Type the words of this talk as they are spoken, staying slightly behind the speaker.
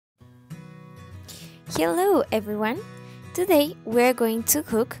Hello everyone! Today we are going to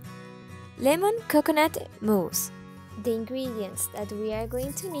cook lemon coconut mousse. The ingredients that we are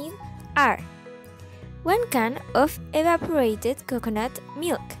going to need are 1 can of evaporated coconut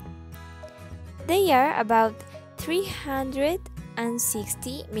milk. They are about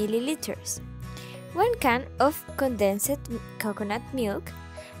 360 milliliters. 1 can of condensed coconut milk,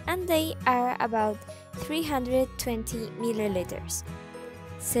 and they are about 320 milliliters.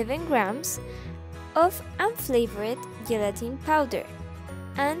 7 grams of unflavored gelatin powder,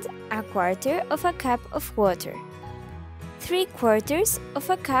 and 1/4 of a cup of water. 3/4 of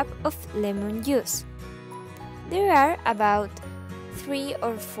a cup of lemon juice. There are about 3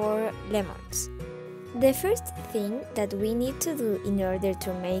 or 4 lemons. The first thing that we need to do in order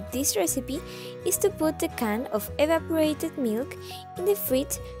to make this recipe is to put the can of evaporated milk in the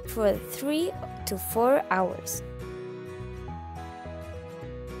fridge for 3 to 4 hours.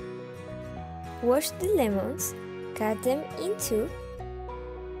 Wash the lemons, cut them in two,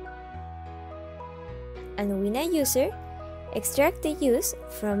 and with a juicer, extract the juice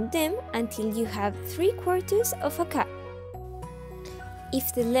from them until you have 3/4 of a cup.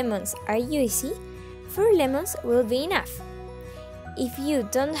 If the lemons are juicy, 4 lemons will be enough. If you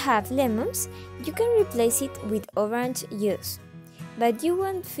don't have lemons, you can replace it with orange juice, but you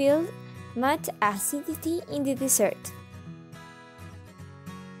won't feel much acidity in the dessert.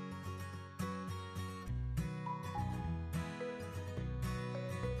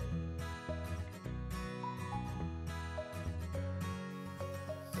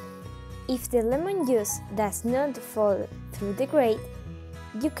 If the lemon juice does not fall through the grate,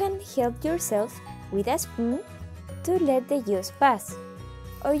 you can help yourself with a spoon to let the juice pass,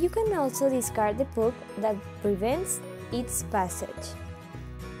 or you can also discard the pulp that prevents its passage.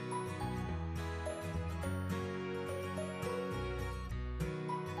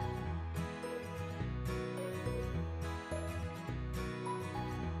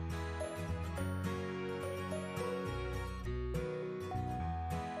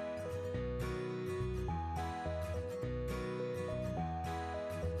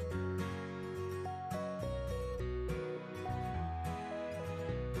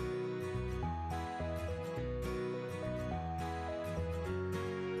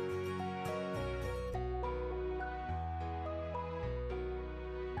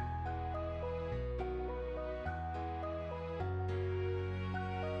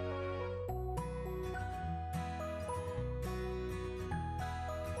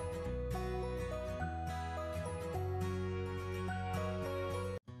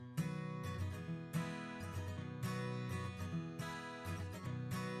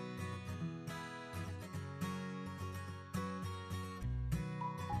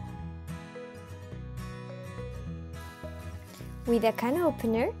 With a can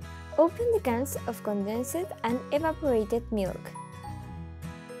opener, open the cans of condensed and evaporated milk.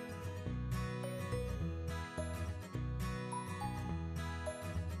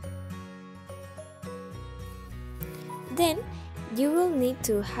 Then, you will need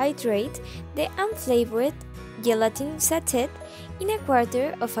to hydrate the unflavored gelatin sachet in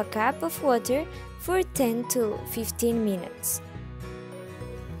 1/4 of a cup of water for 10 to 15 minutes.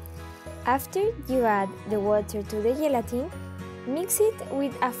 After you add the water to the gelatin, mix it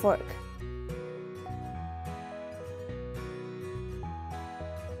with a fork.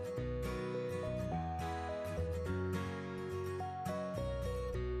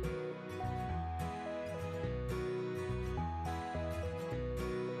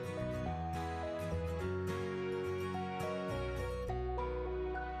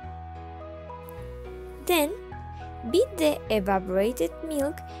 Then, beat the evaporated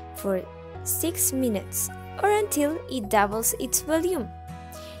milk for 6 minutes or until it doubles its volume.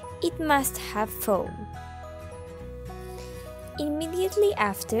 It must have foam. Immediately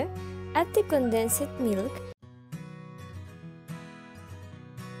after, add the condensed milk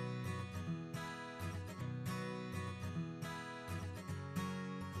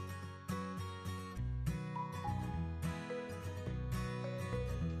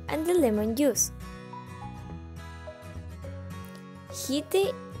and the lemon juice. Heat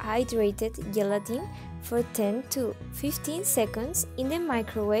the hydrated gelatin for 10 to 15 seconds in the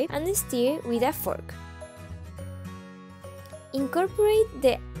microwave and stir with a fork. Incorporate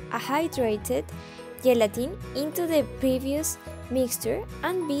the hydrated gelatin into the previous mixture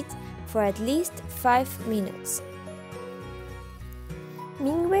and beat for at least 5 minutes.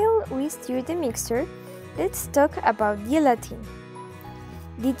 Meanwhile we stir the mixture, let's talk about gelatin.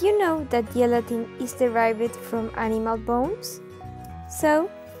 Did you know that gelatin is derived from animal bones?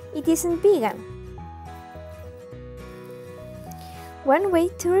 So, it isn't vegan. One way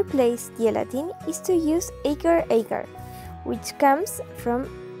to replace gelatin is to use agar-agar, which comes from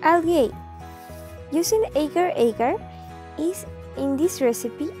algae. Using agar-agar in this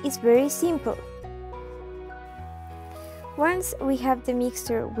recipe is very simple. Once we have the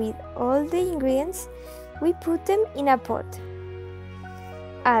mixture with all the ingredients, we put them in a pot.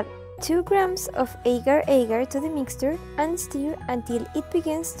 Add 2 grams of agar-agar to the mixture and stir until it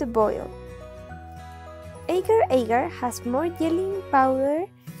begins to boil. Agar-agar has more gelling power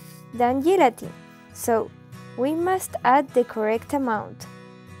than gelatin, so we must add the correct amount.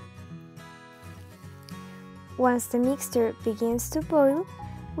 Once the mixture begins to boil,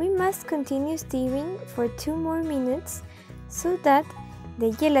 we must continue stirring for 2 more minutes so that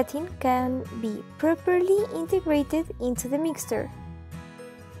the gelatin can be properly integrated into the mixture.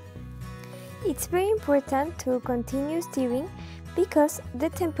 It's very important to continue stirring because the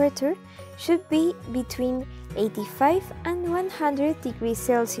temperature should be between 85 and 100 degrees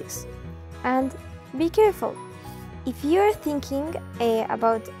Celsius. And be careful, if you are thinking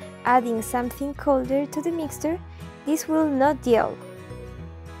about adding something colder to the mixture, this will not gel.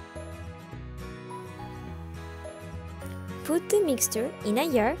 Put the mixture in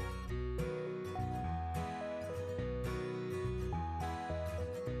a jar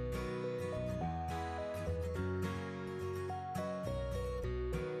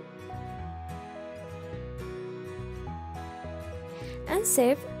and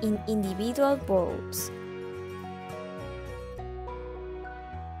serve in individual bowls.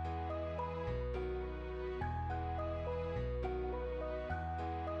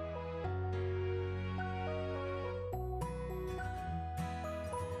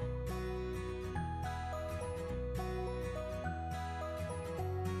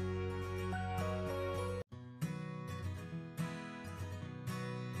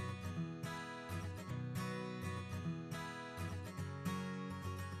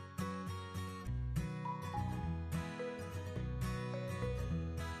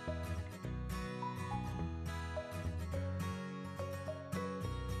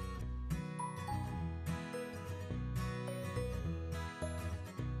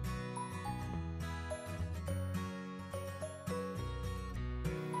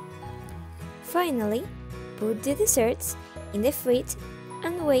 Finally, put the desserts in the fridge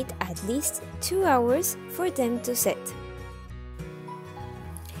and wait at least 2 hours for them to set.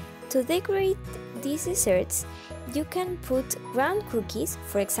 To decorate these desserts, you can put ground cookies,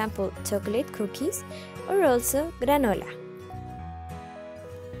 for example chocolate cookies, or also granola.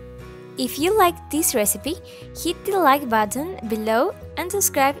 If you liked this recipe, hit the like button below and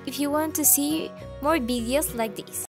subscribe if you want to see more videos like this.